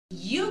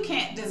You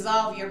can't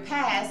dissolve your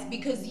past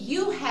because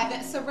you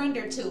haven't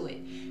surrendered to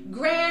it.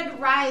 Grand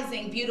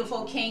rising,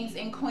 beautiful kings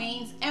and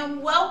queens,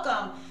 and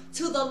welcome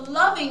to the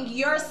Loving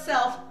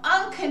Yourself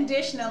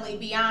Unconditionally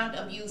Beyond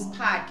Abuse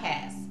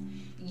podcast.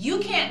 You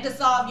can't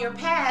dissolve your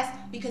past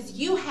because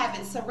you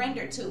haven't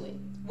surrendered to it.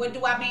 What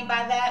do I mean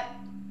by that?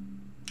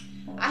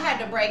 I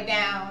had to break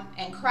down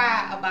and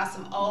cry about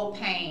some old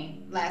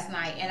pain last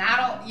night. And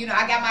I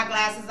got my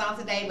glasses on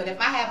today, but if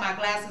I had my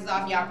glasses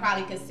off, y'all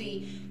probably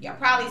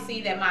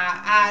see that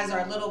my eyes are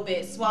a little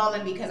bit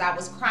swollen because I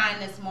was crying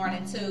this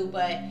morning too.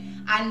 But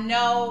I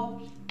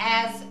know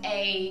as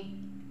a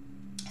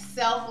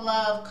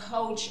self-love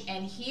coach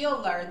and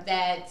healer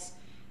that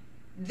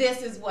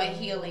this is what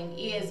healing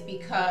is,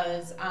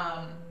 because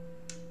I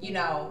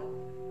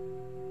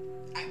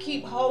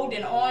keep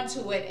holding on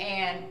to it.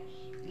 And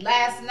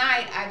last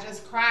night I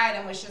just cried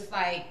and was just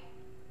like,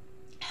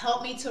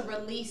 help me to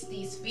release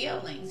these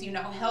feelings,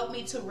 help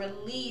me to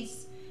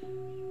release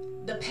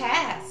the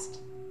past,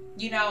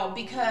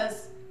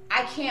 because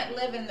I can't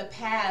live in the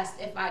past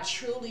if I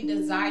truly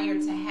desire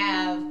to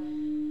have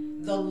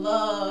the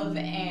love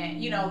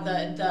and,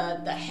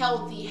 the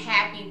healthy,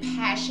 happy,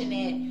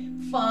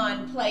 passionate,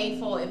 fun,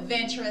 playful,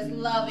 adventurous,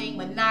 loving,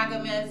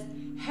 monogamous,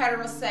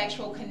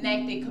 heterosexual,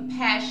 connected,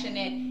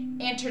 compassionate,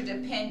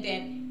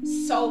 interdependent,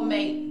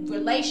 soulmate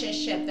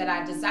relationship that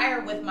I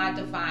desire with my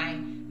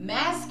divine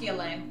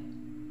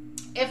masculine,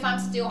 if I'm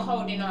still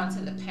holding on to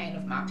the pain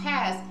of my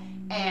past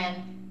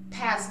and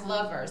past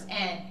lovers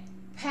and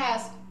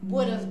past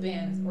would have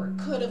been or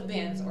could have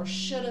been or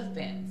should have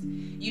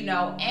been,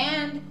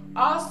 and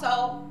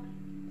also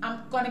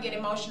I'm going to get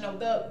emotional,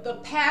 the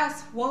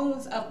past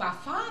wounds of my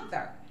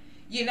father,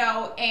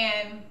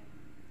 and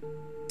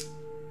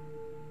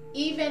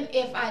even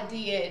if I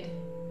did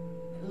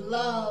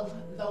love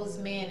those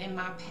men in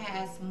my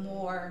past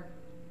more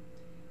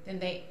than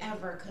they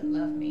ever could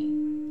love me,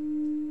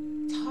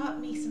 taught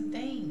me some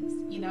things,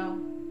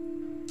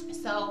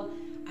 so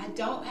I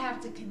don't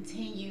have to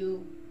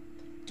continue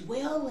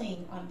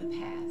dwelling on the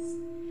past.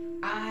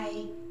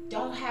 I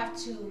don't have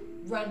to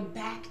run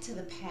back to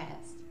the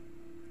past.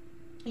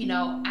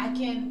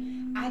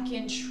 I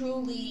can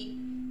truly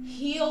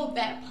heal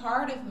that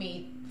part of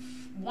me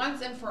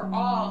once and for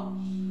all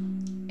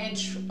and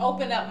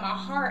open up my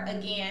heart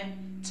again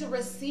to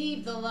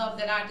receive the love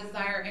that I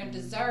desire and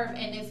deserve.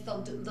 And it's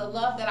the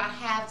love that I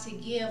have to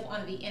give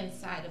on the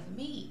inside of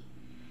me.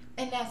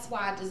 And that's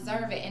why I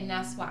deserve it, and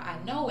that's why I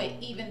know it,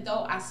 even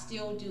though I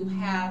still do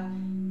have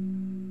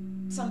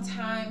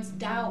sometimes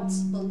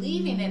doubts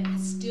believing it. I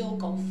still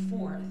go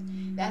forth.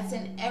 That's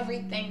in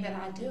everything that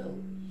I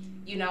do.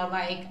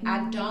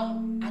 I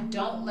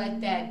don't let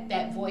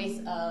that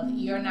voice of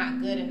you're not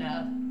good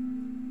enough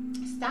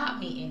stop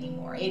me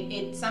anymore.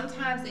 It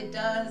sometimes it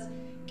does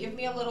give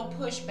me a little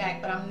pushback,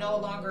 but I'm no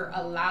longer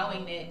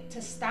allowing it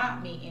to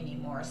stop me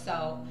anymore.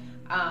 So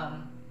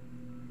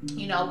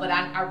but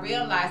I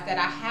realize that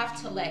I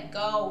have to let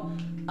go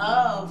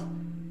of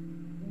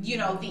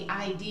the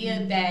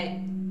idea that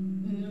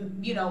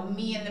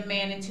me and the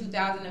man in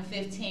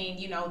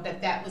 2015,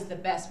 that was the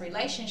best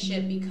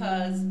relationship,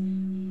 because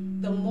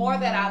the more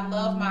that I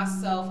love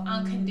myself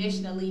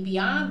unconditionally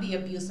beyond the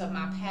abuse of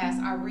my past,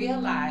 I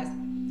realized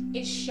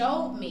it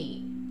showed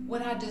me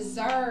what I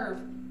deserve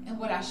and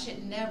what I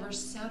should never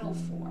settle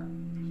for.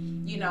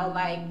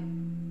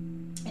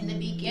 In the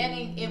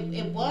beginning,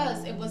 it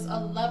was a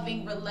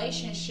loving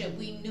relationship.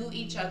 We knew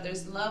each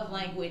other's love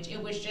language. It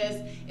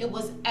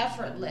was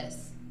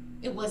effortless.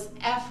 It was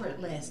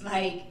effortless.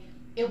 Like,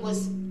 it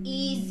was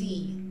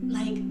easy.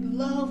 Like,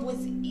 love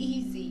was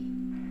easy.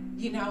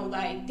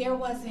 There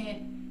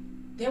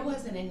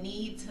wasn't a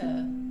need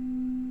to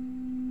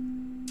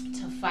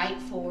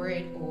fight for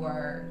it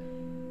or,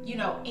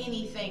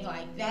 anything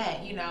like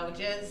that.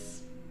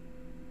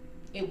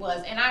 It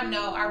was. And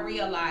I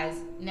realize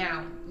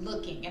now,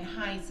 looking in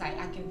hindsight,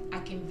 I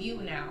can view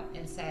now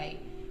and say,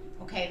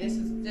 okay, this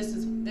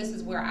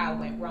is where I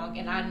went wrong.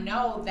 And I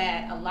know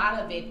that a lot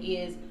of it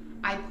is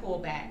I pull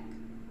back.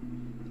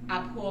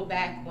 I pull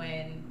back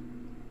when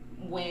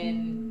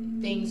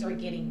things are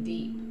getting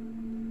deep.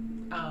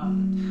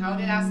 How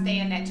did I stay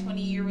in that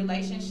 20-year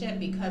relationship?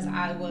 Because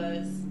I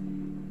was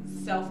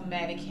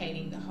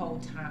self-medicating the whole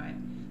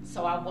time.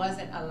 So I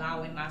wasn't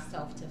allowing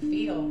myself to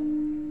feel.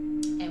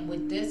 And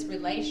with this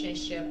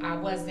relationship, I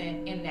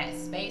wasn't in that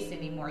space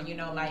anymore.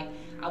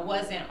 I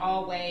wasn't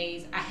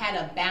always, I had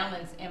a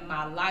balance in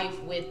my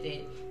life with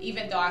it,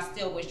 even though I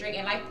still was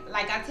drinking.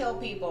 Like I tell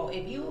people,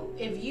 if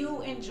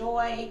you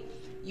enjoy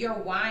your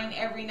wine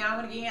every now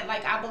and again,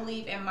 I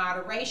believe in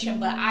moderation,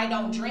 but I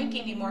don't drink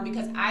anymore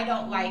because I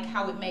don't like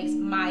how it makes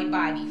my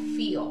body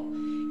feel.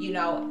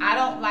 I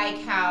don't like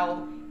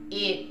how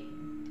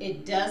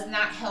it does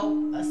not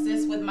help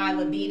assist with my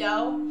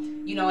libido.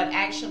 It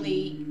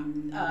actually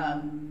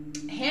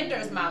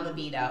hinders my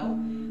libido.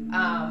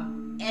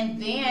 And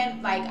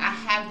then I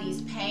have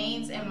these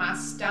pains in my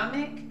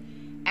stomach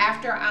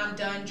after I'm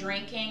done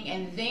drinking,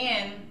 and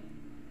then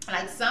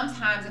like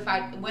sometimes if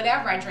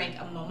whatever I drink,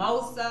 a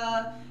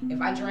mimosa,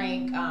 if I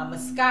drink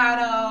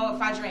Moscato,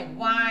 if I drink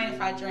wine,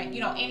 if I drink,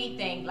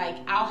 anything, like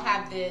I'll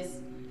have this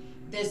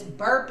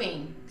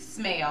burping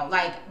smell.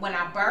 Like when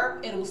I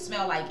burp, it will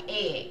smell like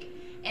egg.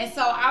 And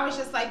so I was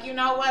just like, you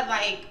know what,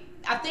 like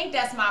I think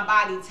that's my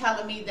body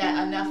telling me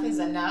that enough is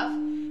enough.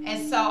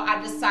 And so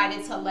I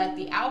decided to let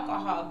the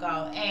alcohol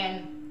go.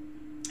 And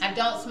I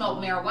don't smoke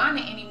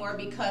marijuana anymore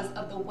because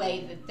of the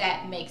way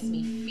that makes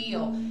me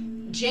feel.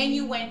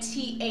 Genuine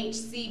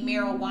THC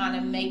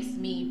marijuana makes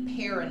me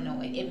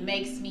paranoid. It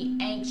makes me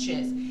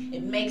anxious.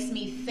 It makes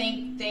me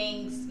think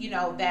things,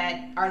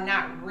 that are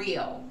not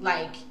real.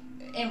 Like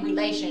in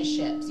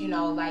relationships,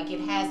 like it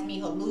has me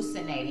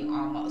hallucinating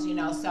almost,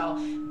 so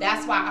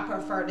that's why I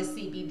prefer the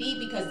CBD,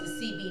 because the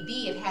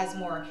CBD, it has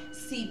more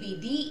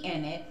CBD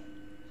in it,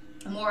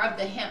 more of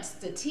the hemp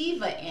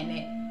sativa in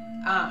it.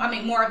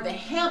 More of the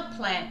hemp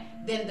plant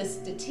than the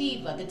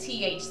sativa, the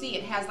THC.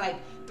 It has like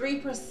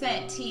 3%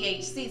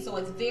 THC, so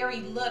it's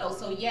very little.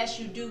 So yes,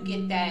 you do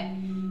get that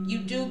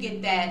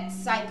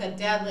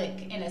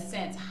psychedelic, in a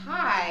sense,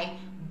 high,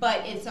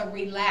 but it's a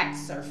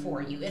relaxer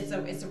for you. It's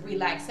a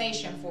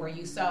relaxation for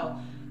you. So,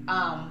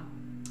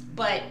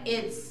 but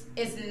it's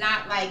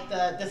not like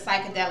the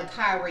psychedelic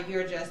high where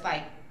you're just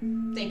like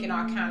thinking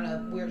all kind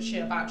of weird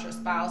shit about your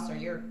spouse or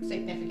your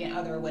significant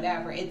other or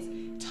whatever. It's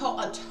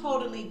a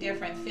totally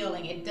different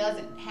feeling. It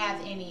doesn't have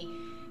any,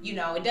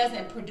 it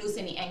doesn't produce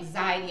any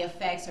anxiety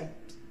effects or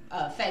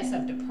effects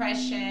of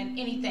depression,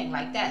 anything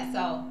like that.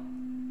 So,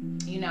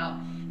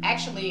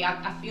 actually,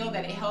 I feel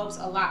that it helps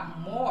a lot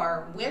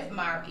more with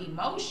my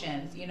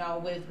emotions,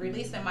 with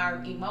releasing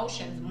my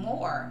emotions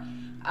more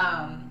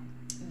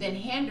than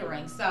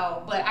hindering.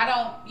 So, but I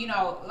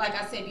don't, like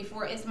I said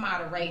before, it's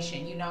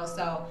moderation,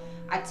 so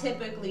I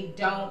typically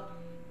don't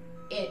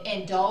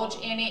indulge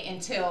in it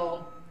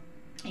until,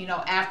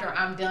 after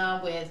I'm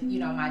done with,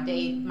 my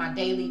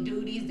daily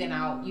duties. Then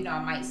I'll, I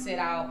might sit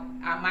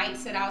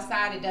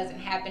outside. It doesn't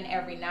happen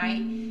every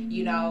night,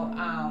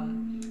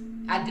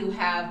 I do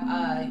have,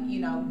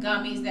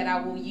 gummies that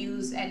I will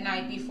use at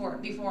night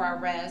before I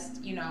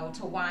rest,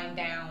 to wind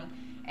down.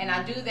 And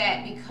I do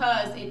that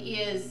because it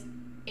is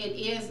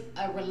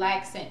a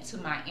relaxant to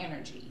my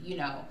energy,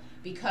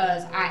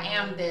 because I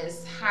am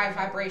this high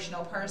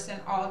vibrational person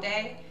all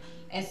day.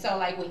 And so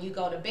like when you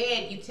go to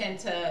bed, you tend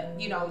to,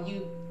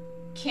 you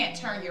can't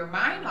turn your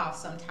mind off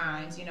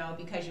sometimes,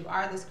 because you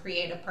are this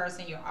creative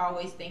person. You're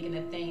always thinking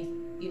of things,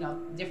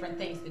 different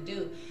things to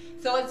do.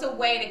 So it's a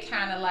way to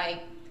kind of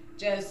like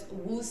just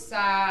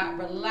woosah,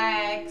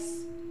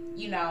 relax,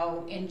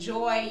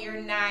 enjoy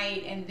your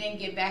night, and then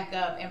get back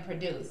up and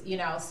produce,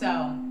 so,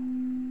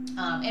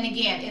 and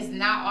again, it's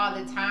not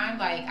all the time.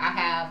 Like I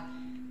have,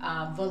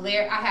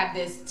 I have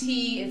this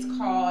tea, it's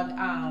called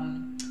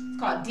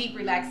deep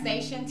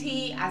relaxation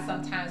tea. I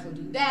sometimes will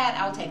do that.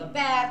 I'll take a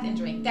bath and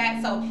drink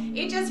that. So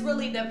it just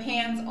really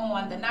depends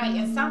on the night.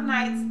 And some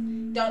nights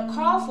don't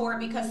call for it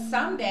because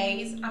some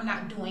days I'm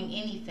not doing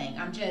anything.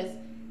 I'm just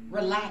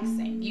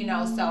relaxing,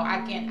 so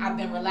I've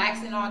been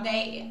relaxing all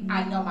day.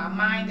 I know my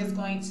mind is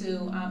going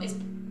to, it's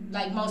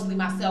like mostly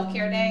my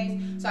self-care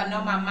days. So I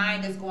know my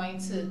mind is going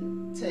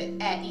to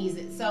at ease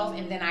itself,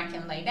 and then I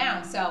can lay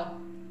down. So,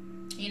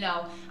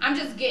 I'm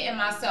just getting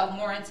myself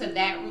more into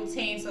that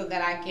routine so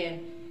that I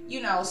can,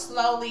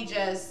 slowly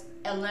just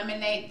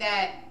eliminate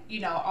that,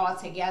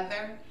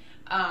 altogether.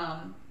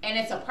 And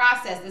it's a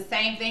process. The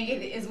same thing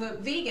is with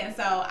vegan.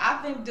 So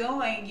I've been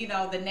doing,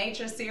 the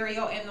nature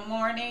cereal in the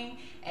morning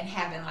and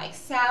having like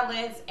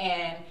salads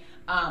and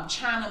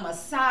chana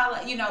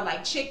masala,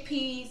 like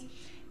chickpeas.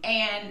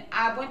 And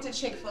I went to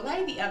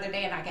Chick-fil-A the other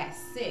day and I got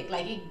sick.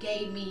 Like it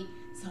gave me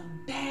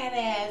some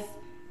badass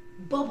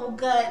bubble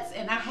guts,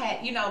 and I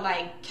had,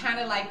 like kind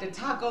of like the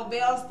Taco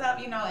Bell stuff,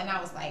 and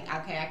I was like,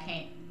 okay, I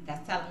can't.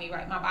 That's telling me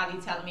right, my body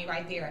telling me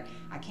right there,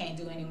 I can't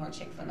do any more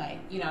Chick-fil-A.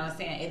 You know what I'm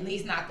saying? At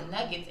least not the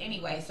nuggets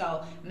anyway.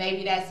 So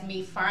maybe that's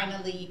me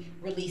finally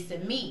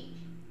releasing meat.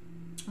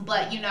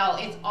 But,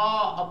 it's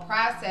all a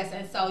process.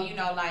 And so,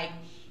 like,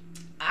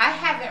 I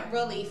haven't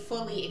really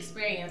fully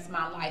experienced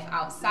my life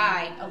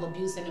outside of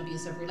abuse and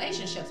abusive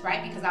relationships,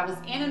 right? Because I was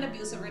in an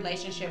abusive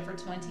relationship for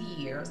 20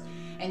 years.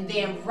 And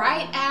then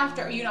right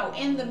after,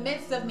 in the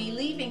midst of me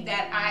leaving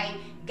that, I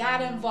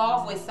got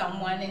involved with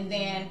someone and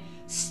then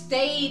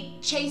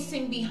stayed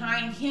chasing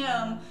behind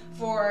him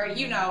for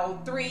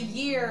 3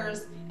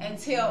 years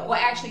until, well,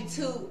 actually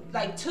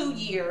 2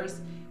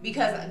 years,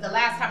 because the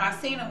last time I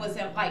seen him was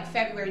in like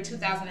February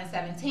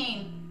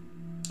 2017,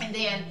 and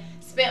then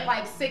spent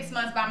like 6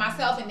 months by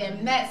myself, and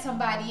then met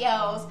somebody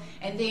else,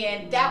 and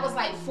then that was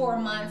like 4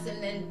 months,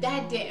 and then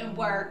that didn't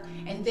work,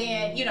 and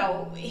then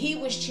he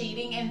was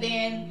cheating, and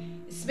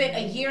then spent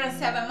a year and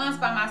 7 months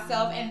by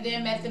myself, and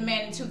then met the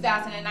man in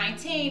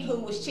 2019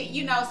 who was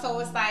cheating, so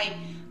it's like,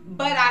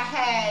 but I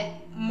had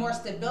more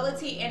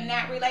stability in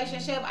that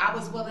relationship. I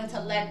was willing to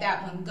let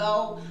that one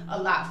go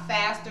a lot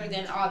faster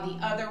than all the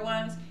other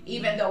ones,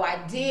 even though I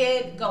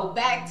did go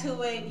back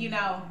to it,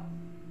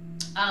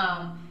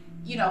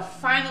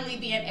 finally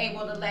being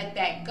able to let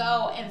that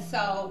go. And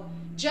so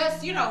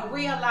just, you know,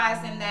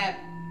 realizing that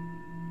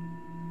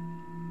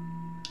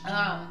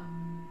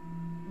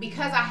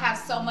because I have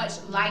so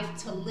much life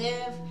to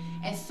live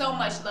and so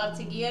much love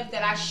to give,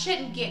 that I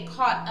shouldn't get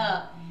caught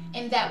up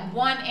in that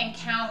one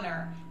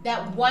encounter,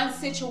 that one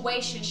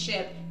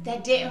situationship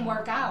that didn't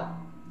work out.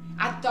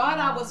 I thought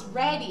I was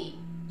ready.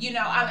 You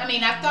know, I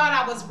mean, I thought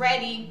I was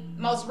ready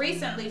most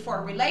recently for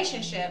a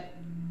relationship.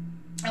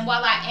 And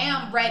while I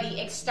am ready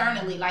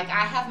externally, like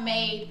I have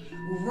made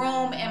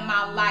room in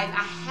my life,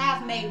 I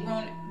have made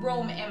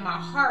room in my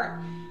heart,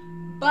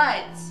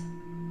 but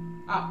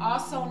I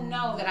also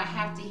know that I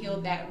have to heal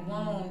that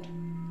wound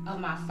of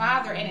my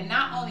father. And it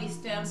not only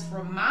stems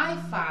from my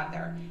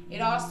father,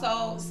 it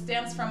also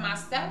stems from my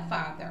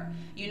stepfather,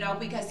 you know,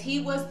 because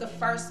he was the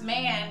first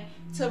man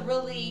to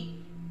really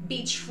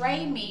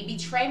betray me,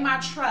 betray my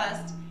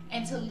trust,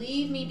 and to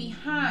leave me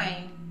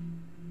behind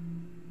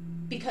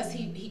because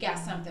he got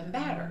something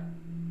better,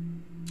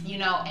 you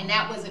know, and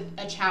that was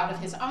a child of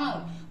his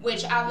own,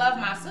 which I love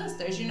my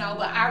sisters, you know,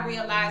 but I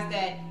realized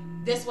that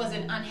this was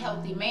an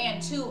unhealthy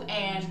man too.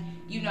 And,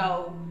 you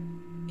know,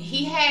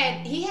 he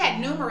had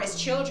numerous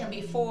children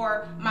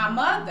before my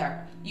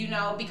mother, you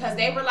know, because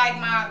they were like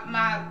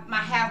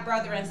my half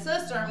brother and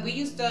sister, and we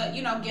used to,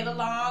 you know, get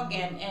along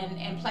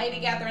and play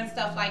together and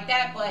stuff like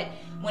that. But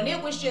when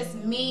it was just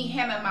me,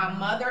 him, and my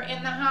mother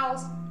in the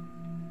house,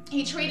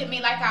 he treated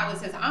me like I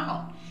was his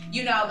own.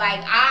 You know,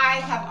 like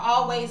I have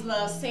always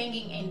loved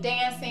singing and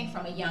dancing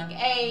from a young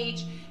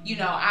age. You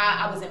know,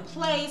 I was in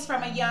plays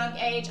from a young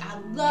age.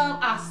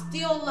 I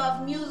still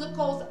love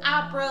musicals,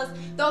 operas.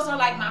 Those are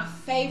like my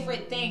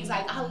favorite things.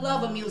 Like I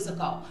love a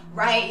musical,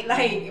 right?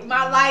 Like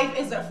my life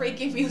is a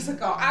freaking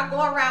musical. I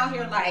go around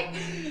here like,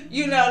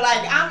 you know,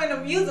 like I'm in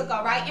a musical,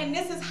 right? And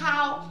this is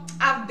how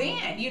I've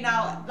been, you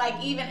know, like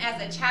even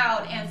as a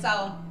child. And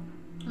so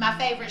my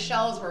favorite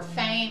shows were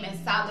Fame and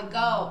Solid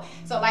Gold.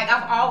 So like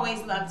I've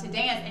always loved to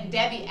dance, and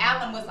Debbie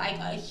Allen was like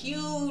a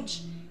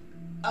huge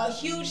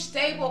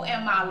staple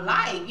in my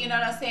life, you know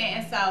what I'm saying?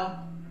 And so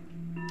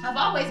I've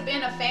always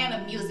been a fan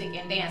of music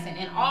and dancing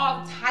and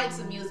all types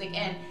of music,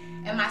 and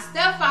my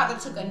stepfather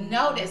took a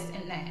notice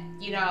in that,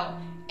 you know,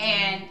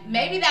 and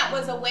maybe that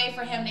was a way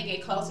for him to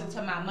get closer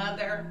to my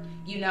mother,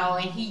 you know,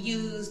 and he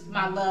used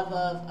my love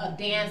of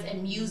dance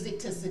and music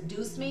to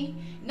seduce me,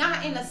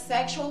 not in a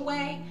sexual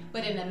way,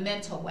 but in a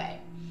mental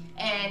way.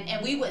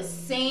 And we would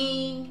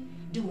sing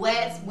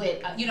duets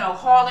with, you know,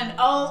 Hall and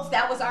Oates,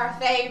 that was our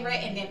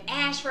favorite, and then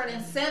Ashford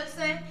and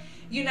Simpson,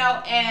 you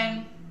know,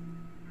 and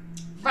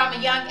from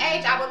a young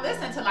age, I would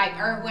listen to like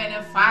Earth, Wind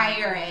and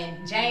Fire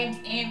and James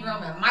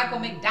Ingram and Michael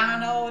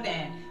McDonald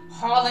and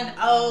Hall and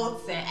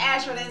Oates and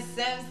Ashford and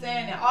Simpson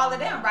and all of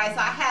them, right? So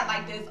I had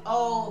like this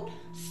old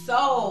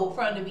soul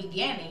from the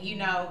beginning, you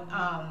know,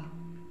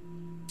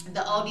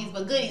 the oldies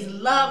but goodies.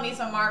 Love me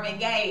some Marvin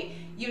Gaye,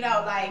 you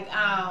know, like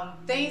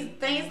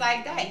things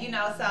like that, you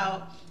know.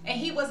 So, and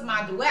he was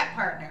my duet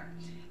partner.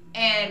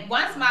 And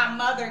once my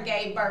mother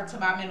gave birth to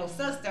my middle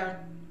sister,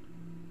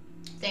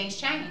 things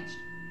changed.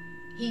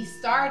 He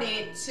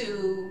started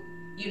to,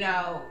 you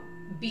know,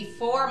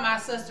 before my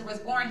sister was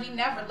born, he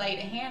never laid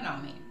a hand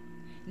on me,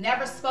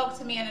 never spoke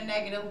to me in a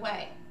negative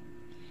way.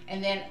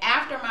 And then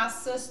after my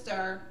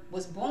sister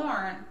was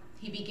born,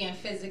 he began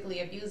physically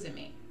abusing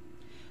me.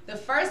 The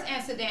first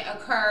incident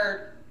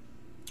occurred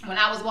when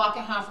I was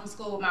walking home from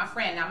school with my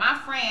friend. Now my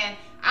friend,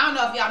 I don't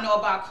know if y'all know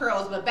about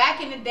curls, but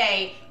back in the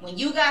day, when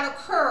you got a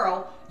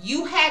curl,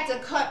 you had to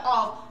cut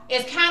off.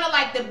 It's kind of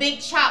like the big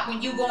chop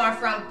when you going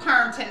from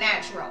perm to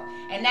natural.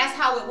 And that's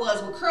how it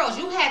was with curls.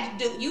 You had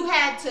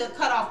to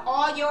cut off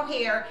all your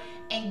hair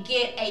and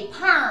get a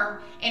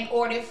perm in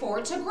order for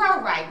it to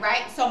grow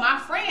right? So my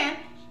friend,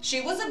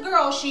 she was a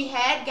girl, she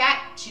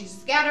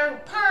just got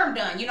her perm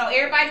done. You know,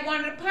 everybody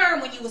wanted a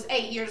perm when you was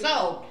 8 years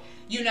old.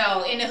 You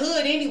know, in the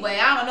hood anyway.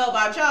 I don't know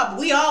about y'all, but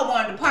we all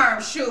wanted a perm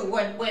shoot.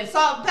 When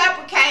Salt and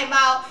Pepper came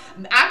out,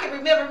 I can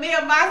remember me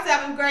and my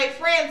 7th grade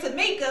friend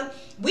Tamika,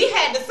 we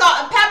had the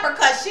Salt and Pepper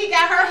cut. She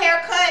got her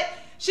hair cut.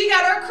 She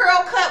got her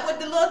curl cut with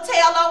the little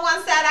tail on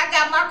one side. I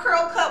got my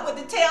curl cut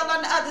with the tail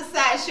on the other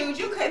side. Shoot,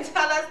 you couldn't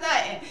tell us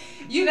nothing.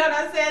 You know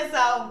what I'm saying?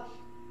 So,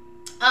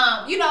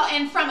 you know,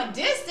 and from a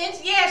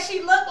distance, yeah,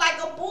 she looked like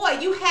a boy.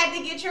 You had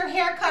to get your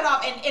hair cut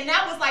off, and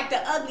that was like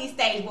the ugly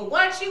stage. But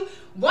once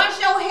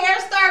your hair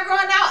started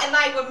growing out, and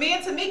like when me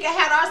and Tamika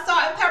had our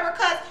Salt and Pepper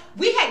cuts,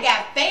 we had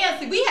got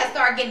fancy. We had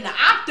started getting the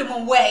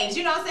optimum waves.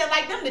 You know what I'm saying?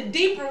 Like them the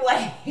deeper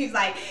waves.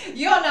 Like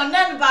you don't know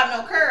nothing about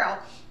no curl.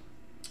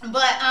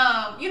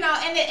 But you know,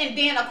 and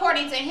then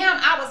according to him,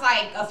 I was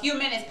like a few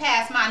minutes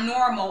past my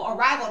normal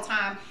arrival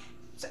time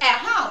at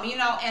home. You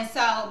know, and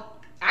so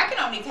I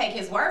can only take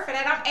his word for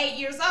that. I'm 8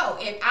 years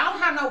old. If I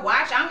don't have no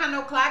watch, I don't have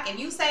no clock. If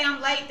you say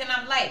I'm late, then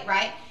I'm late,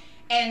 right?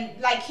 And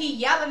like he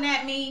yelling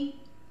at me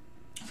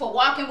for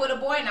walking with a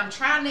boy, and I'm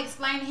trying to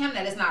explain to him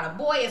that it's not a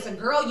boy, it's a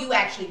girl. You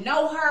actually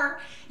know her,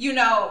 you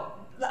know,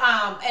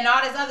 and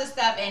all this other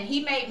stuff. And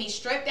he made me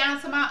strip down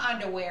to my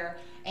underwear,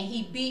 and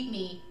he beat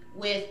me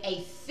with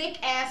a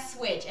thick ass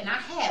switch, and I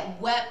had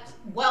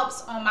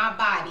whelps on my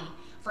body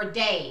for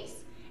days.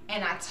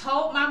 And I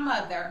told my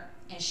mother,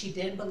 And she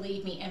didn't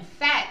believe me. In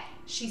fact,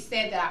 she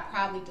said that I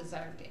probably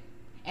deserved it.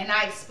 And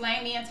I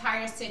explained the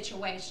entire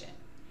situation.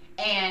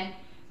 And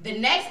the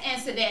next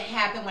incident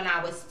happened when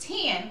I was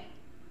 10.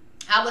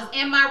 I was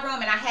in my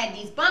room and I had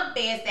these bunk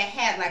beds that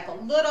had like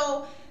a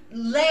little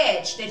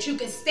ledge that you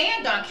could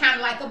stand on, kind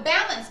of like a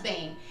balance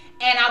beam.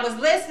 And I was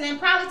listening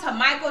probably to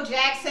Michael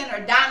Jackson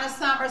or Donna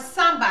Summer,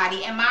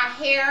 somebody, and my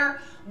hair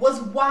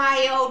was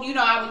wild. You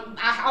know,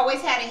 I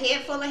always had a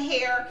head full of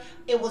hair.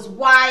 It was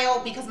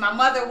wild because my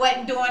mother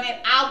wasn't doing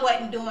it. I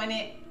wasn't doing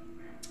it.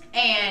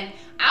 And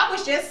I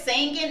was just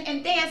singing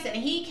and dancing.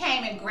 And he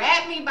came and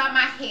grabbed me by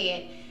my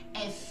head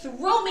and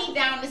threw me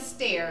down the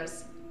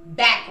stairs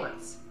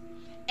backwards.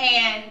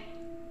 And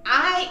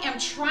I am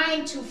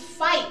trying to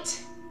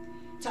fight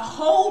to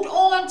hold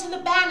on to the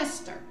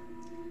banister,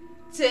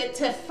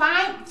 to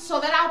find, so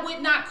that I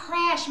would not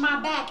crash my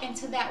back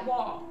into that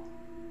wall.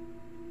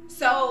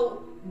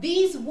 So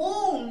these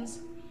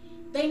wounds,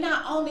 they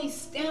not only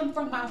stem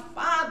from my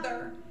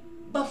father,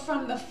 but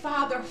from the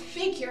father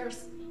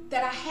figures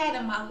that I had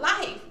in my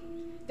life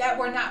that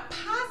were not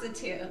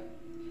positive,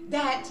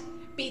 that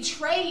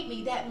betrayed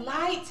me, that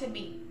lied to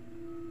me,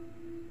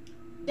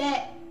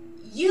 that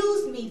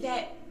used me,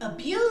 that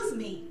abused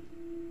me.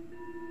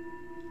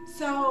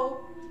 So,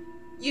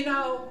 you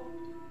know,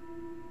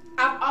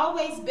 I've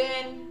always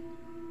been,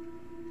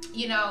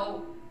 you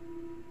know,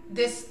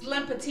 this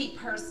slim petite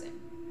person.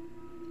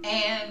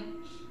 And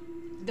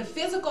the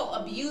physical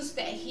abuse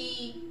that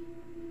he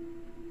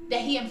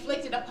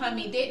inflicted upon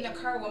me didn't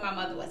occur when my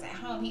mother was at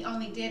home. He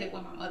only did it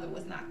when my mother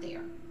was not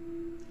there.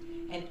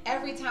 And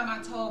every time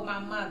I told my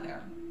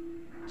mother,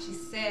 she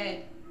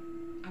said,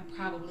 I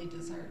probably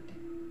deserved it.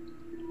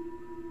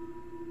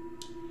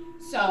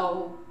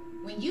 So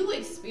when you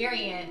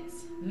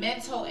experience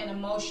mental and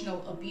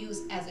emotional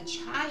abuse as a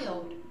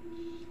child,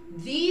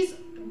 these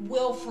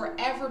will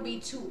forever be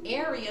two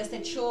areas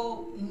that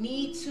you'll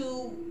need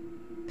to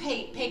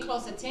pay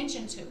close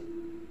attention to.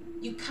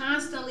 You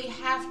constantly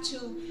have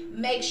to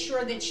make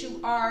sure that you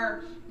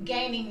are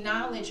gaining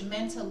knowledge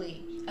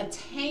mentally,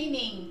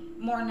 attaining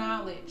more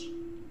knowledge,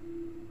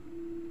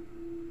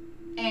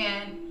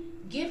 and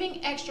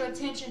giving extra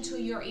attention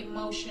to your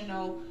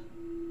emotional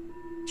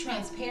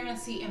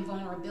transparency and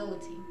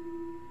vulnerability.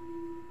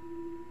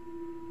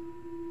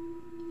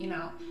 You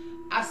know,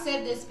 I've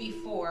said this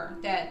before,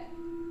 that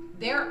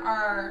there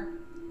are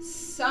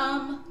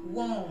some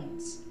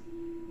wounds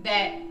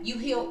that you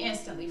heal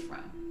instantly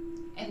from.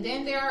 And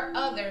then there are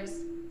others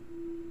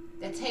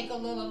that take a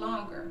little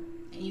longer,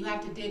 and you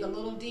have to dig a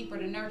little deeper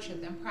to nurture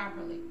them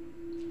properly.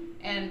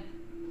 And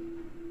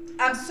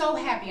I'm so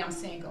happy I'm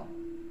single,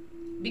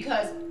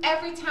 because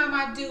every time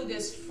I do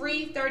this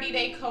free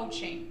 30-day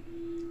coaching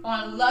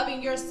on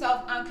loving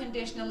yourself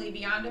unconditionally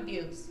beyond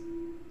abuse,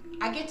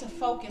 I get to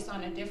focus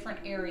on a different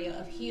area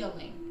of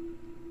healing.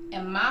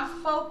 And my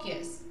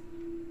focus,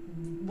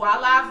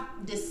 while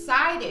I've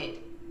decided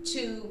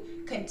to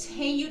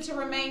continue to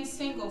remain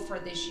single for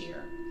this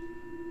year,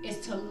 is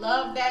to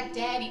love that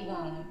daddy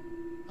wound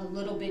a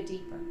little bit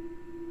deeper.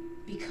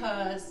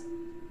 Because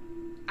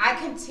I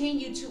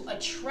continue to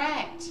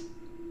attract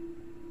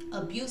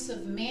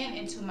abusive men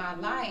into my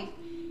life,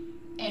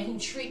 and who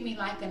treat me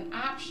like an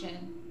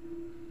option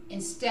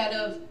instead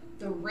of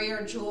the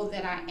rare jewel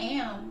that I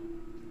am,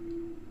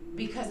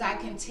 because I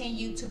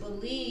continue to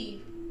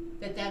believe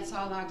that that's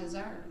all I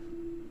deserve.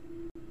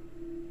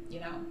 You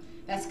know,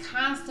 that's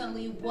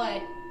constantly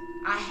what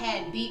I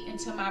had beat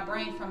into my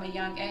brain from a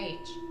young age.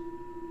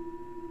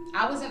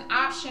 I was an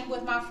option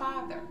with my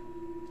father,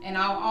 and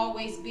I'll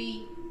always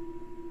be,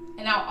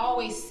 and I'll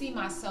always see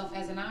myself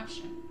as an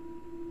option.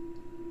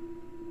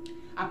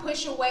 I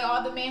push away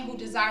all the men who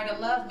desire to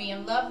love me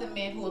and love the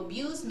men who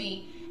abuse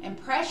me and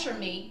pressure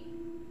me,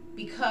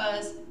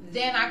 because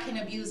then I can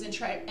abuse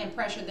and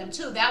pressure them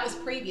too. That was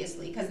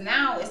previously, because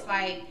now it's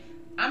like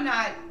I'm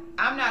not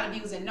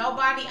abusing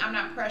nobody. I'm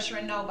not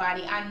pressuring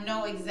nobody. I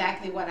know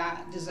exactly what I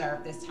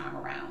deserve this time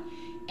around,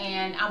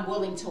 and I'm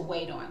willing to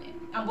wait on it.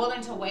 I'm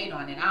willing to wait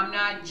on it. I'm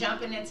not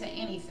jumping into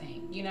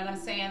anything. You know what I'm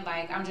saying?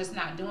 Like, I'm just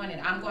not doing it.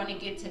 I'm going to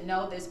get to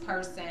know this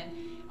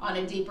person on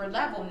a deeper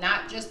level,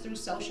 not just through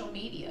social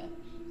media.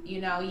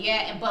 You know,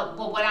 yeah, but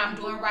what I'm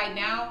doing right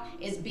now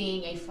is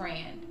being a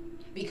friend,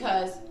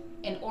 because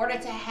in order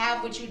to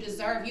have what you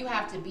deserve, you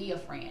have to be a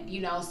friend,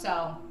 you know.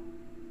 So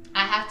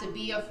I have to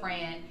be a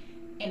friend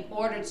in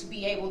order to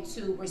be able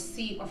to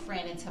receive a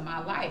friend into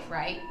my life,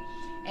 right?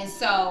 And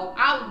so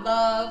I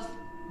love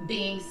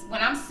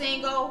when I'm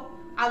single,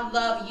 I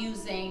love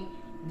using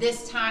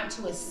this time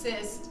to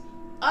assist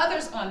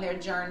others on their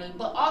journey,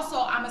 but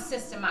also I'm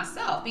assisting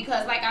myself,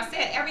 because like I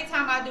said, every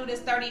time I do this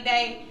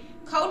 30-day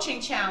coaching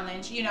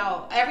challenge, you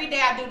know, every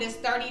day I do this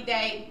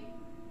 30-day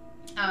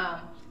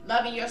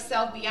loving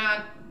yourself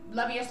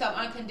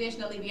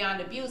unconditionally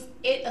beyond abuse,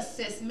 it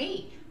assists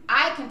me.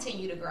 I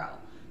continue to grow.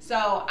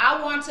 So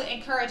I want to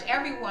encourage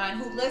everyone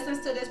who listens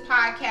to this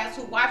podcast,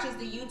 who watches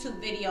the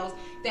YouTube videos,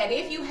 that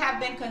if you have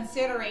been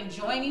considering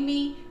joining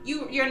me,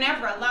 you're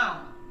never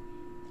alone.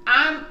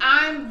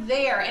 I'm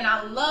there, and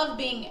I love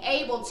being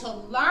able to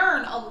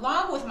learn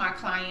along with my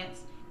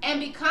clients and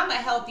become a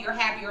healthier,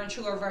 happier, and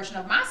truer version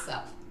of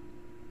myself.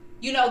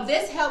 You know,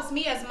 this helps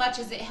me as much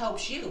as it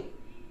helps you.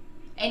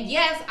 And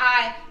yes,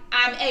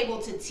 I'm able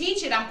to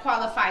teach it. I'm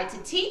qualified to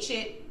teach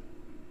it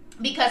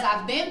because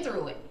I've been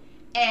through it.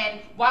 And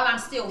while I'm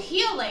still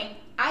healing,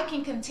 I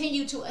can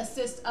continue to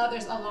assist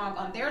others along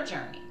on their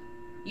journey.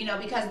 You know,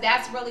 because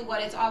that's really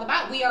what it's all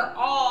about. We are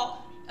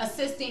all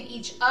assisting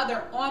each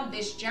other on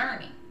this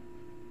journey.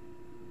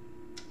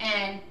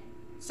 And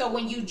so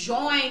when you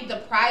join the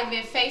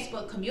private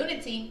Facebook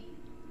community,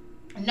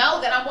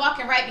 know that I'm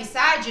walking right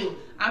beside you.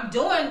 I'm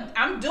doing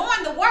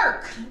the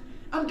work.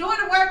 I'm doing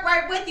the work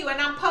right with you, and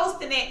I'm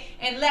posting it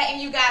and letting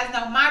you guys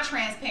know my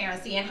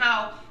transparency and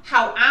how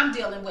I'm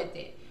dealing with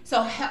it.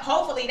 So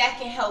hopefully that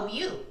can help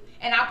you.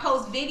 And I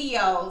post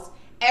videos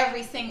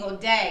every single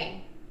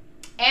day.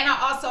 And I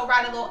also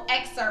write a little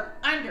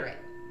excerpt under it.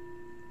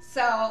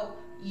 So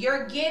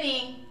you're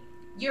getting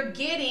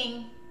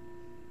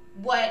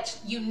what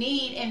you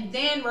need. And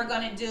then we're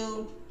going to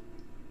do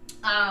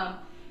a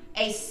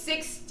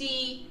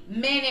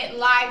 60-minute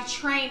live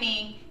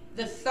training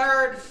the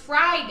third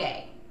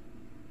Friday.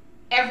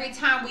 Every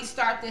time we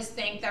start this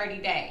thing, 30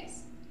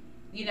 days.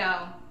 You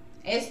know,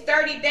 it's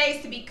 30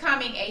 days to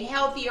becoming a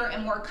healthier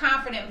and more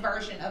confident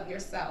version of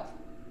yourself.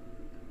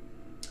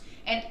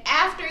 And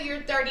after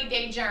your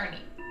 30-day journey,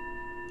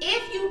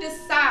 if you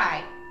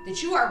decide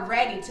that you are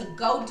ready to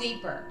go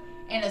deeper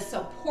in a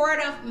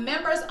supportive,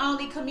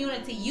 members-only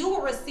community, you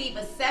will receive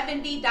a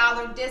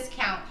 $70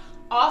 discount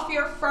off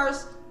your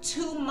first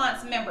 2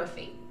 months member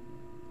fee.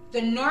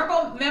 The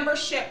normal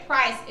membership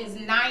price is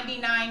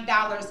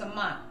 $99 a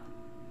month.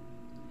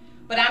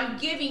 But I'm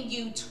giving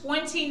you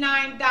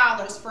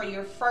 $29 for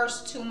your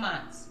first 2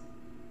 months.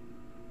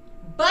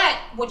 But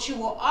what you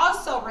will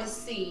also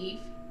receive,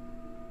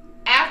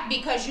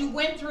 because you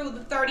went through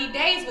the 30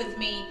 days with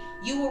me,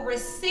 you will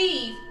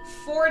receive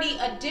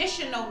 $40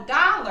 additional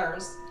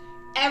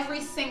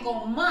every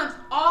single month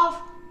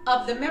off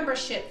of the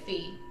membership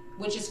fee,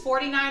 which is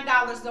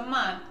 $49 a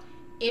month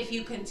if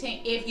you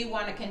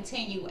want to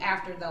continue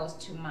after those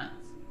 2 months.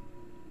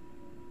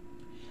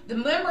 The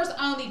members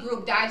only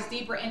group dives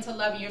deeper into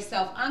loving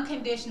yourself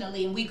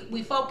unconditionally, and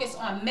we focus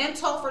on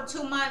mental for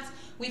 2 months,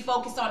 we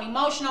focus on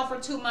emotional for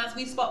 2 months,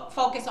 we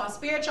focus on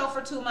spiritual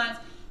for 2 months,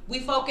 we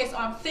focus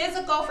on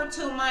physical for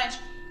 2 months,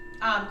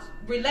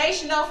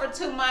 relational for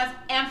 2 months,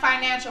 and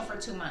financial for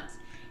 2 months.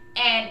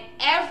 And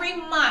every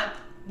month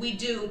we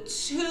do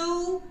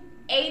 2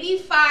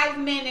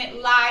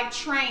 85-minute live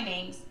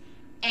trainings,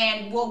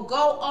 and we'll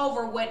go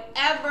over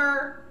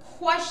whatever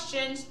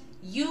questions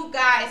you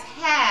guys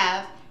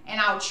have, and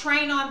I'll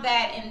train on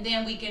that, and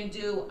then we can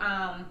do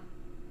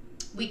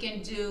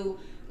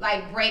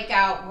like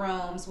breakout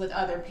rooms with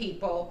other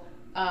people,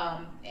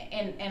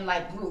 and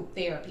like group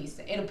therapy.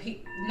 It'll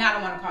be, I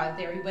don't want to call it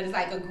therapy, but it's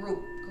like a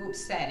group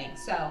setting.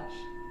 So,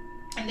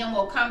 and then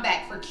we'll come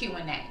back for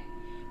Q&A.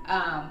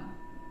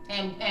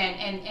 And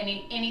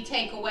any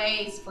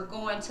takeaways for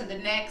going to the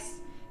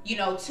next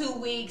 2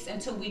 weeks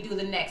until we do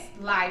the next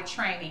live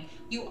training.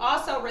 You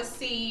also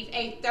receive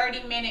a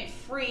 30-minute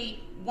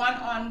free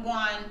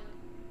one-on-one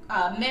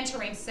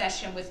mentoring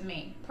session with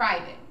me,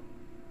 private,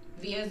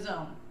 via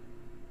Zoom.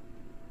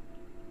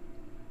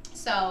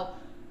 So,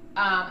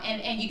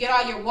 and you get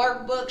all your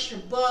workbooks,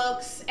 your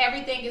books,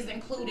 everything is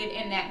included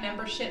in that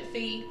membership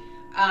fee.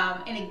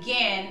 And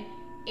again,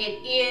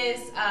 it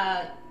is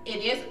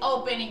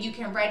open, and you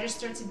can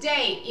register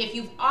today if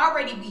you've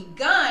already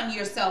begun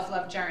your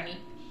self-love journey,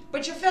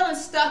 but you're feeling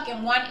stuck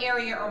in one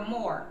area or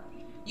more.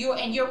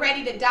 You're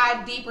ready to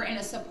dive deeper in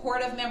a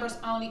supportive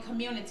members-only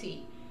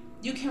community.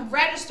 You can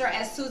register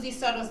at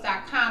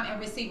SusieSotos.com and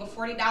receive a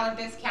 $40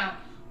 discount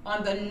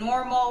on the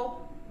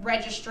normal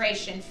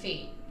registration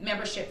fee,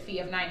 membership fee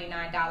of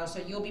 $99. So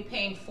you'll be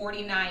paying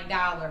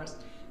 $49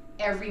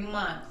 every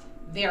month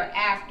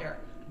thereafter.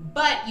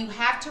 But you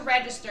have to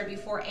register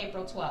before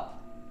April 12th.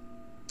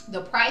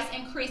 The price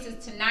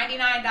increases to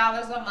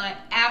 $99 a month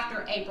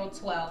after April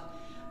 12th.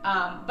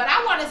 But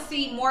I want to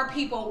see more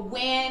people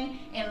win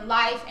in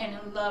life and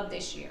in love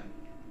this year.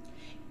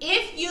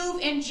 If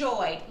you've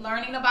enjoyed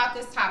learning about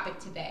this topic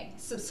today,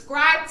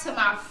 subscribe to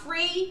my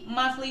free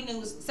monthly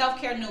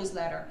self-care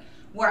newsletter,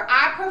 where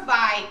I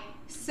provide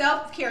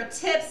self-care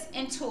tips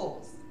and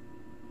tools.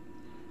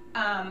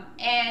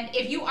 And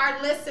if you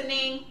are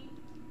listening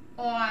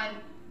on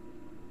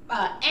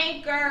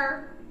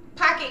Anchor,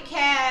 Pocket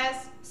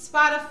Cast,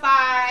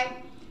 Spotify,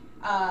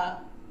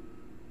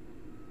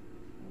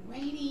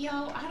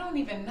 radio, I don't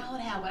even know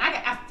that one.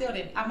 I still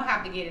didn't. I'm gonna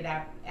have to get it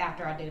out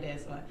after I do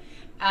this one.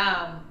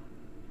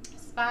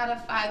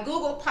 Spotify,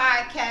 Google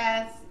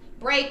Podcasts,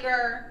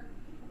 Breaker.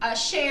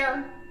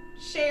 Share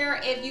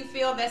if you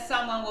feel that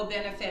someone will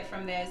benefit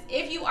from this.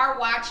 If you are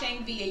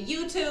watching via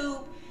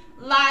YouTube,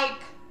 like,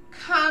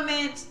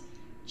 comment,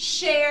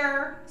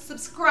 share,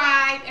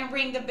 subscribe, and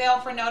ring the bell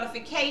for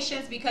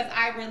notifications, because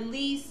I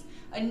release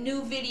a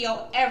new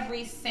video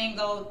every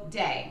single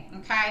day.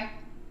 Okay?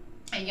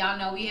 And y'all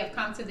know we have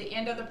come to the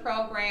end of the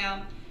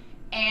program,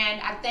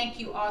 And I thank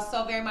you all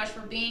so very much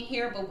for being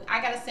here. But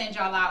I got to send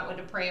y'all out with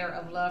a prayer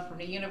of love from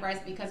the universe,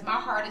 because my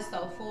heart is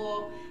so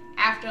full.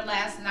 After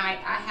last night,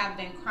 I have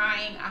been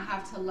crying. I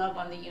have to love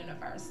on the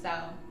universe. So,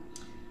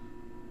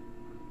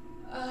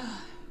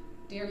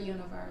 dear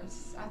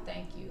universe, I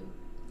thank you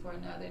for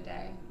another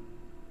day.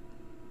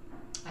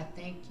 I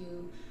thank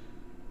you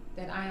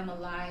that I am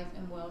alive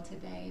and well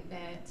today,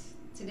 that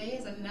today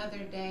is another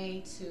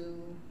day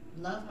to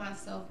love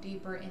myself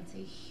deeper and to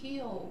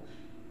heal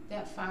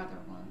that father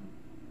wound.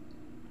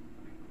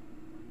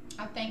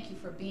 I thank you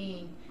for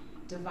being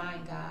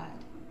divine God,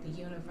 the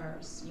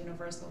universe,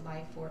 universal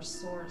life force,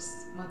 source,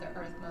 Mother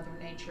Earth, Mother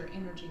Nature,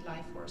 energy,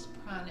 life force,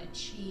 prana,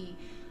 chi,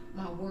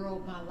 my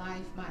world, my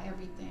life, my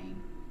everything,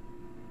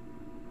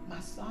 my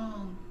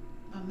song,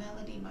 my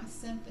melody, my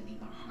symphony,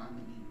 my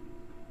harmony.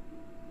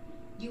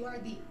 You are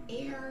the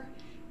air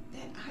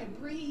that I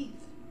breathe.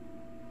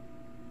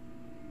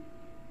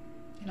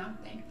 And I'm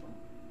thankful.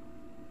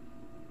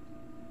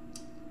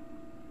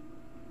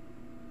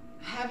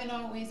 I haven't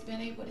always been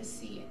able to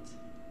see it,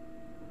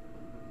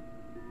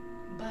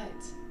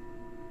 but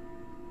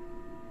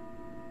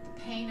the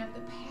pain of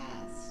the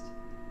past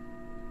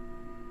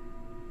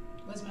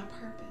was my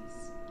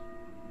purpose.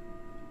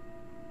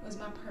 Was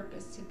my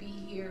purpose to be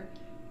here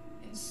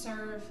and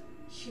serve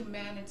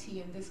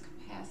humanity in this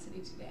capacity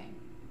today.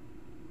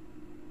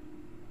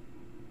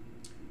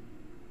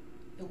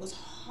 It was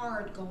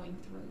hard going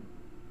through.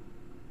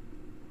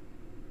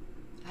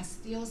 I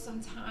still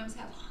sometimes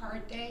have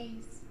hard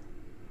days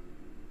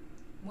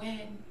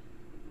when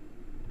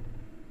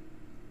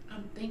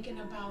I'm thinking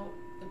about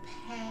the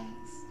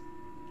past,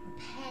 or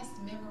past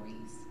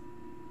memories,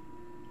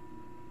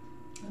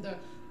 or the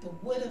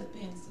would have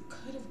beens, the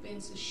could have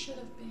beens, the should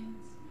have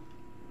beens.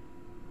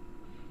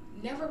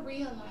 Never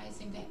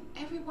realizing that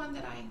everyone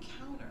that I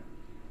encounter,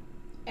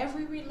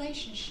 every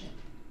relationship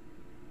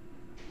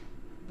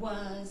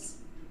was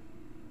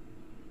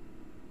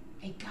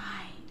a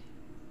guide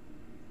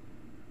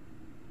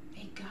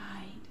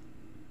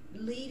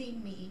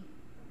leading me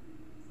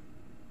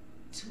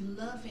to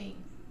loving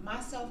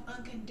myself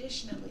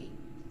unconditionally,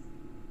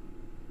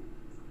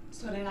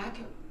 so that I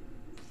could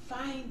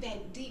find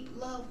that deep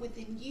love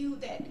within you,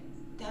 that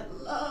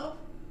love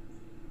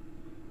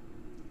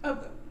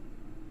of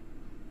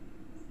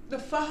the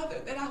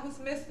Father that I was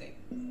missing.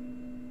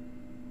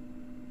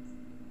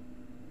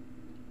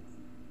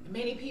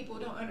 Many people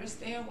don't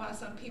understand why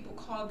some people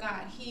call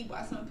God He,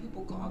 why some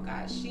people call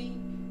God She.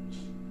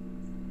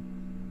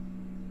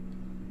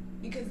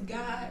 Because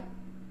God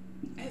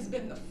has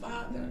been the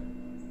Father,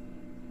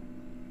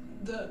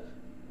 the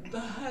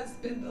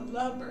husband, the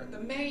lover, the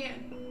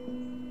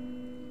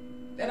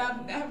man that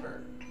I've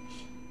never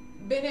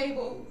been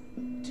able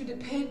to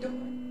depend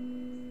on.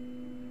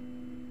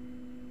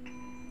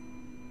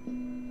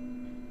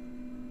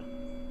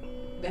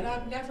 That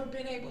I've never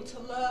been able to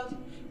love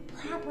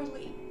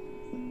properly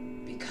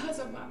because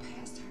of my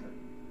past hurt,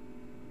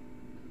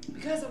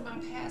 because of my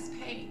past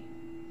pain.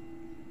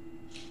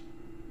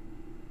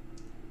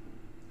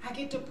 I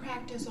get to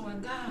practice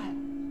on God.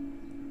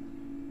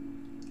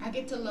 I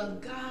get to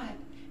love God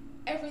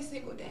every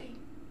single day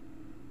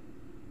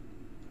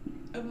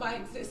of my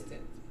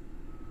existence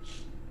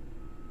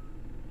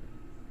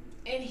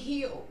and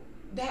heal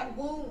that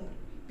wound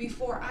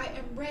before I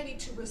am ready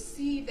to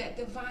receive that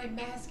divine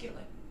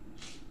masculine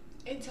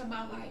into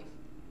my life.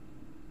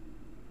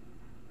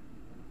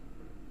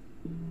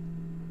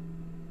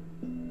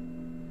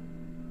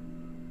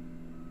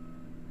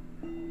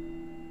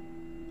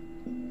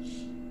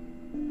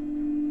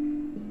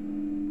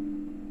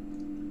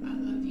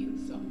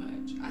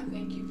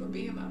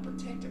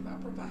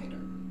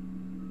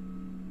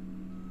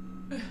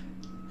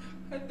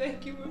 I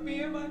thank you for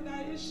being my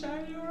knight in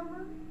shining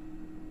armor,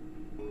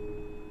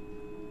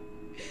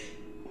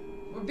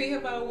 for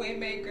being my way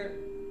maker.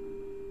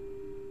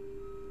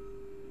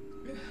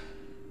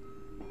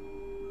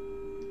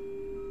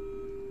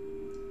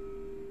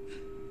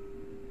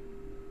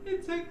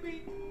 It took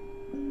me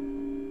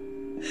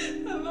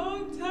a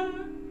long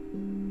time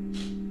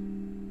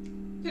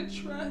to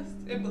trust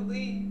and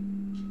believe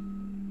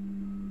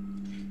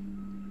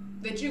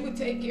that you would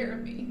take care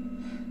of me.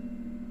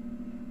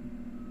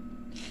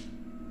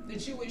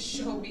 That you would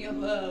show me a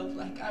love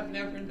like I've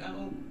never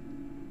known.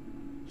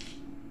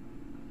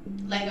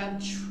 Like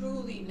I've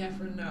truly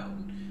never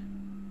known.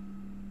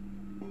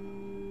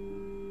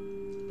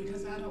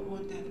 Because I don't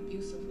want that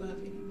abusive love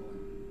anymore.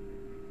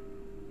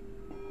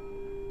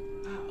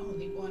 I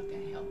only want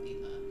that healthy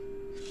love.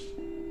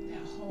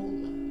 That whole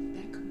love.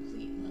 That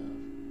complete love.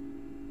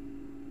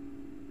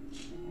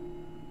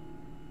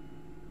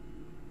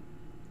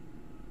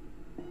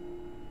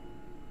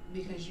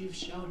 Because you've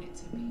shown it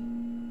to me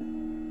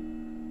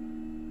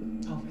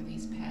over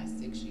these past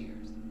 6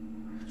 years.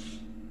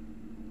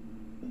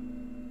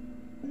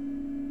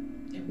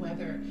 And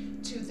whether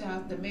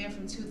the man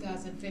from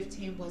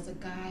 2015 was a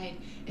guide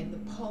and the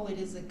poet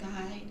is a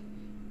guide,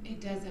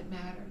 it doesn't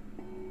matter.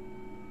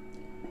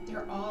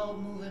 They're all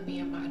moving me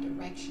in my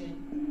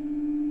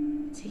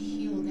direction to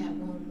heal that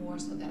wound more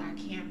so that I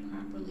can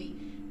properly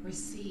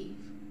receive,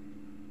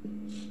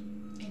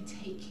 and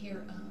take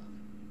care of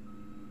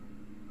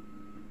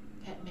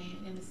that man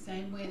in the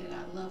same way that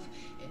I love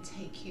and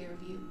take care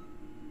of you.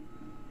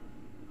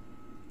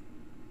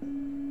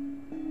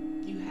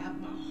 You have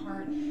my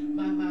heart,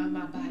 my mind,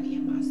 my body,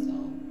 and my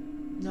soul.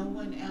 No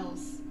one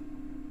else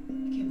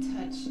can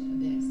touch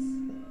this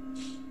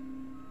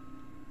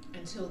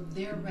until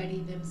they're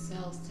ready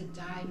themselves to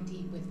dive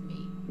deep with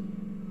me,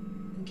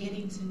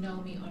 getting to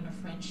know me on a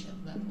friendship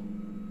level.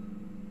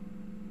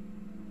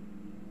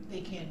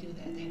 They can't do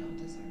that. They don't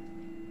deserve me.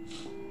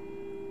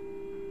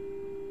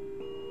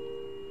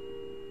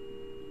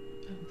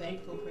 I'm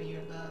thankful for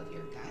your love,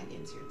 your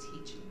guidance, your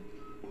teaching.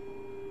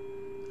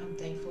 I'm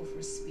thankful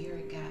for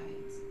spirit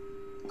guides,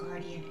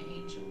 guardian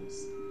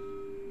angels,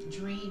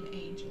 dream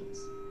angels.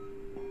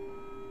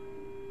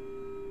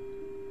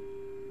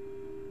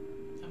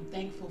 I'm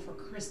thankful for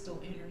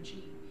crystal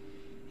energy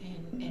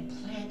and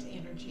plant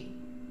energy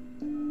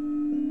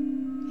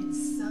and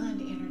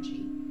sun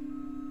energy.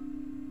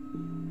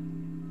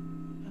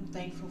 I'm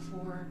thankful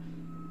for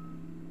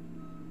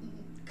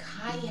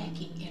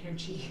kayaking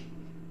energy.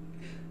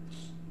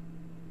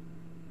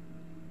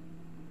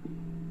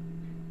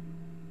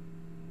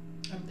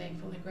 I'm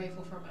thankful and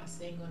grateful for my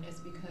singleness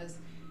because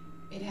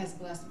it has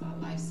blessed my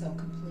life so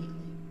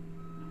completely.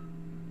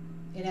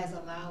 It has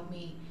allowed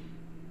me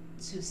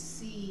to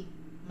see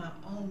my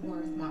own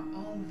worth, my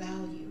own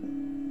value,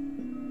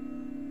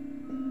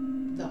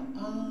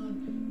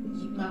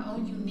 my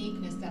own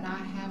uniqueness that I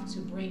have to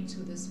bring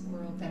to this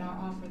world, that I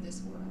offer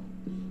this world.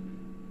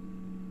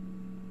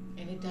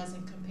 And it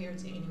doesn't compare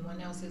to anyone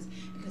else's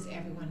because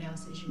everyone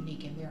else is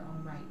unique in their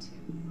own right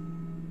too.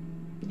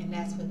 And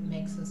that's what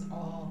makes us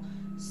all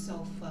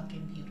so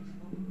fucking beautiful.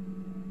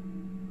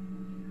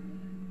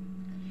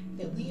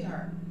 That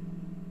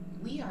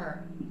we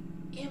are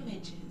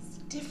images,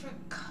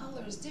 different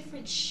colors,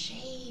 different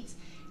shades,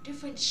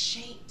 different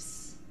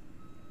shapes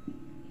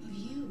of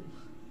you.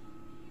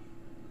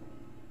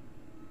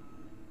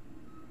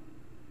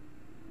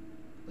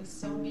 But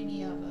so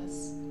many of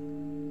us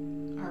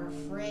are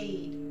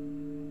afraid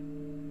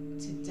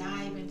to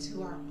dive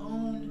into our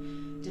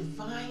own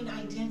divine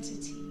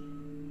identity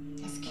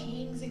as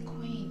kings and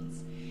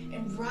queens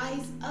and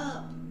rise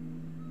up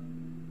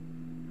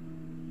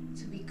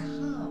to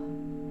become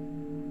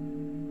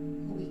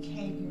who we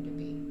came here to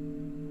be.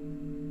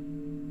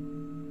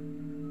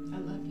 I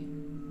love you.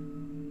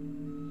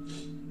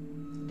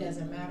 It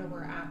doesn't matter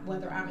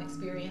whether I'm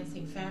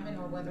experiencing famine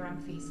or whether I'm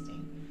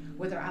feasting,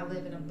 whether I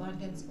live in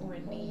abundance or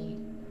in need,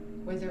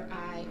 whether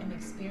I am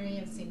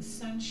experiencing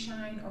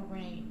sunshine or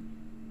rain,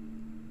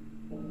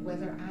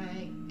 whether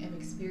I am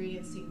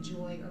experiencing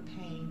joy or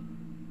pain.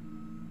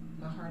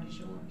 My heart is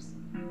yours.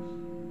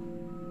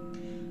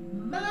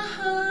 My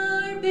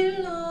heart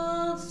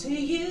belongs to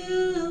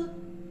you.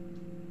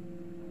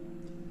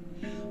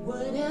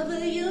 Whatever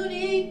you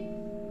need,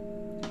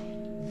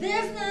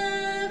 there's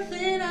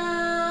nothing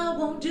I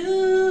won't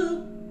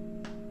do.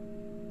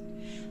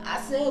 I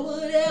said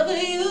whatever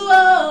you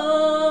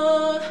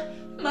want,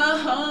 my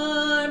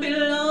heart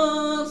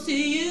belongs to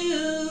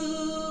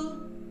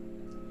you.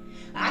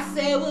 I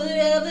said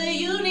whatever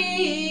you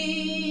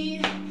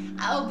need,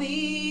 I'll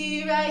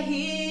be right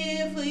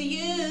here for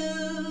you.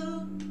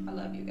 I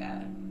love you,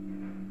 God.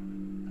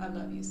 I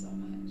love you so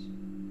much.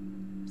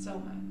 So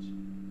much.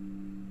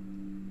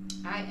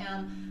 I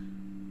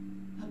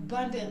am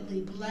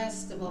abundantly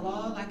blessed above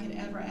all I could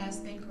ever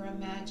ask, think, or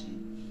imagine.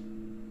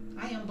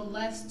 I am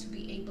blessed to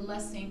be a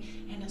blessing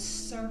and a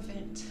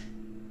servant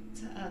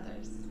to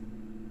others.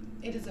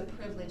 It is a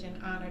privilege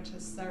and honor to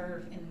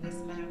serve in this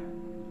manner.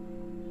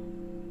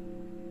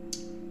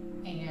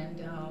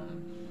 And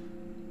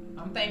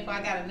I'm thankful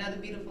I got another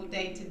beautiful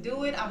day to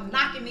do it. I'm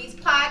knocking these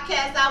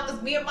podcasts out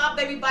because me and my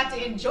baby about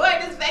to enjoy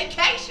this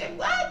vacation.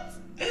 What?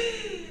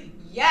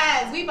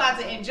 Yes, we about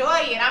to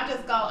enjoy it.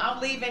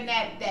 I'm leaving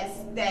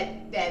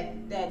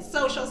that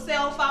social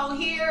cell phone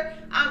here.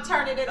 I'm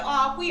turning it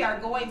off. We are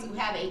going to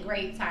have a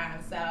great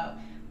time. So,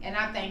 and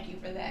I thank you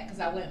for that because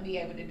I wouldn't be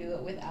able to do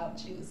it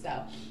without you.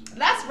 So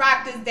let's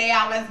rock this day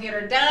out. Let's get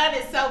her done.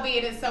 And so be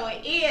it, and so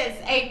it is.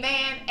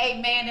 Amen,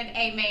 amen, and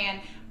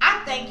amen.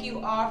 I thank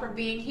you all for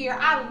being here.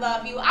 I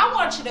love you. I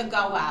want you to go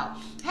out.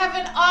 Have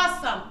an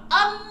awesome,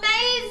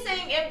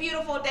 amazing, and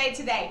beautiful day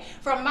today.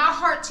 From my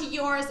heart to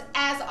yours,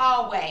 as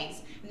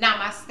always,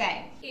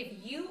 namaste.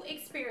 If you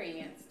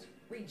experienced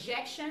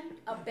rejection,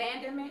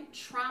 abandonment,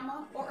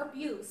 trauma, or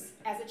abuse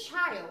as a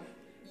child,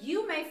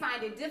 you may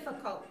find it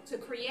difficult to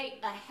create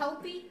a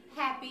healthy,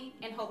 happy,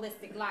 and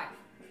holistic life.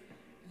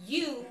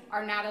 You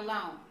are not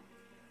alone.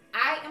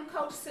 I am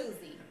Coach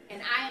Susie,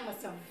 and I am a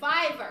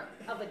survivor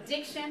of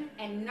addiction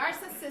and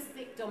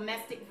narcissistic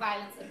domestic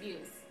violence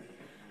abuse.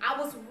 I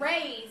was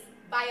raised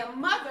by a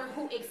mother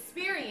who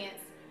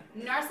experienced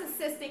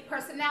narcissistic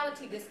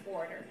personality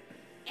disorder,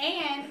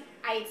 and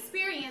I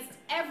experienced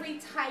every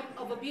type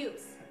of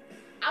abuse.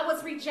 I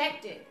was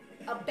rejected,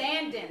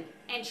 abandoned,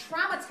 and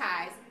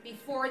traumatized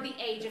before the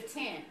age of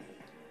 10.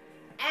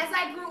 as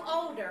I grew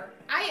older,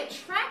 I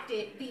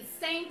attracted these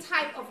same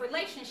type of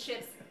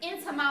relationships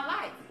into my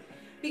life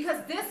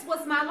because this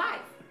was my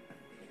life.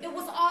 It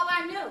was all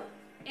I knew,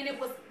 and it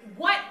was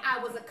what I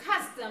was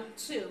accustomed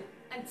to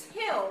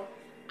until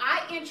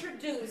I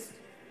introduced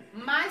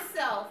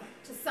myself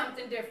to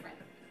something different.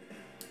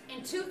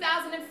 In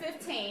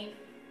 2015,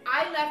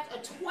 I left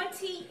a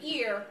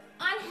 20-year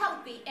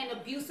unhealthy and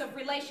abusive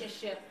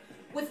relationship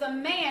with a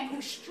man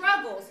who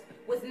struggles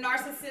with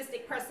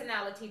narcissistic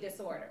personality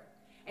disorder.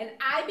 And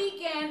I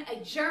began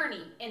a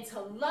journey into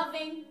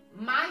loving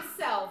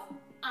myself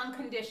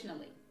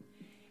unconditionally.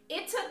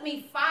 It took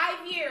me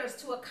 5 years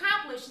to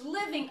accomplish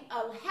living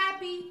a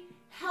happy,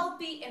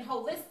 healthy, and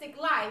holistic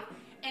life,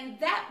 and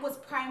that was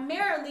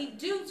primarily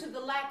due to the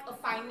lack of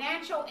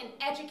financial and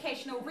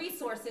educational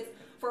resources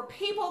for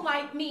people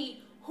like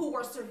me who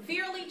were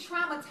severely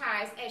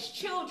traumatized as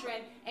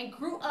children and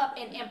grew up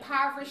in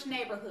impoverished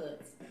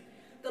neighborhoods.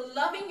 The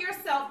Loving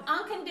Yourself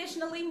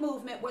Unconditionally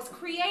movement was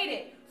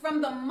created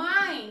from the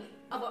mind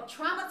of a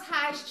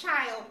traumatized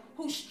child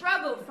who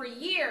struggled for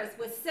years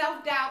with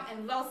self-doubt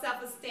and low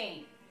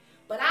self-esteem.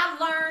 But I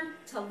learned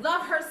to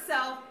love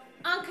herself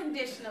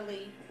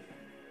unconditionally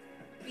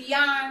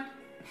beyond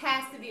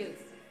past abuse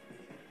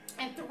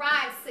and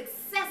thrive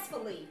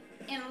successfully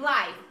in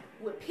life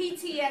with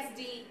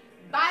PTSD,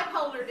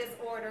 bipolar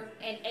disorder,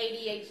 and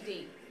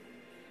ADHD.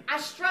 I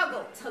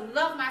struggled to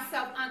love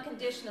myself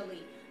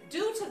unconditionally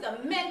due to the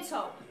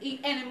mental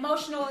and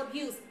emotional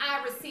abuse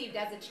I received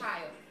as a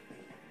child.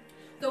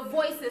 The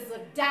voices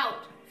of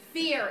doubt,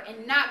 fear,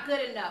 and not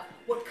good enough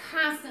would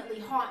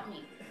constantly haunt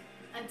me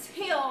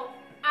until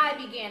I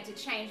began to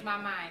change my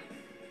mind.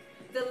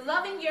 The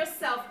Loving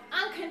Yourself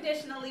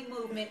Unconditionally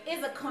movement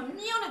is a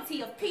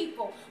community of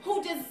people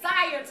who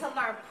desire to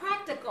learn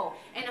practical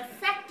and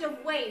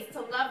effective ways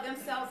to love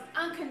themselves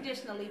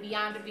unconditionally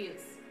beyond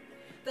abuse.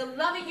 The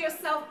Loving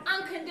Yourself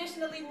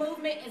Unconditionally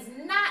movement is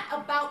not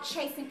about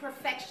chasing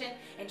perfection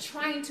and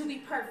trying to be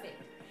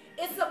perfect.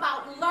 It's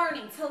about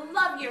learning to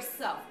love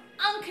yourself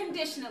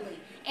unconditionally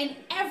in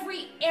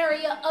every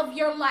area of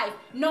your life,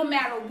 no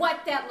matter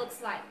what that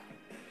looks like.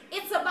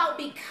 It's about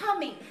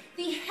becoming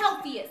the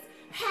healthiest,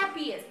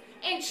 happiest,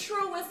 and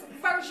truest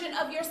version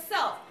of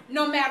yourself,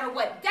 no matter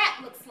what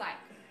that looks like.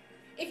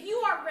 If you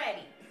are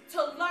ready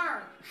to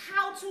learn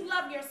how to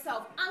love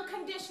yourself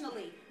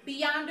unconditionally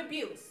beyond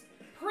abuse,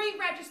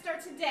 pre-register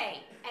today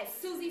at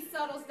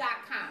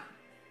SusieSuttles.com.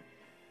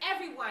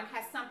 Everyone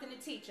has something to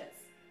teach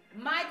us.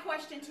 My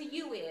question to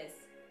you is,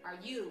 are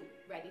you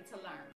ready to learn?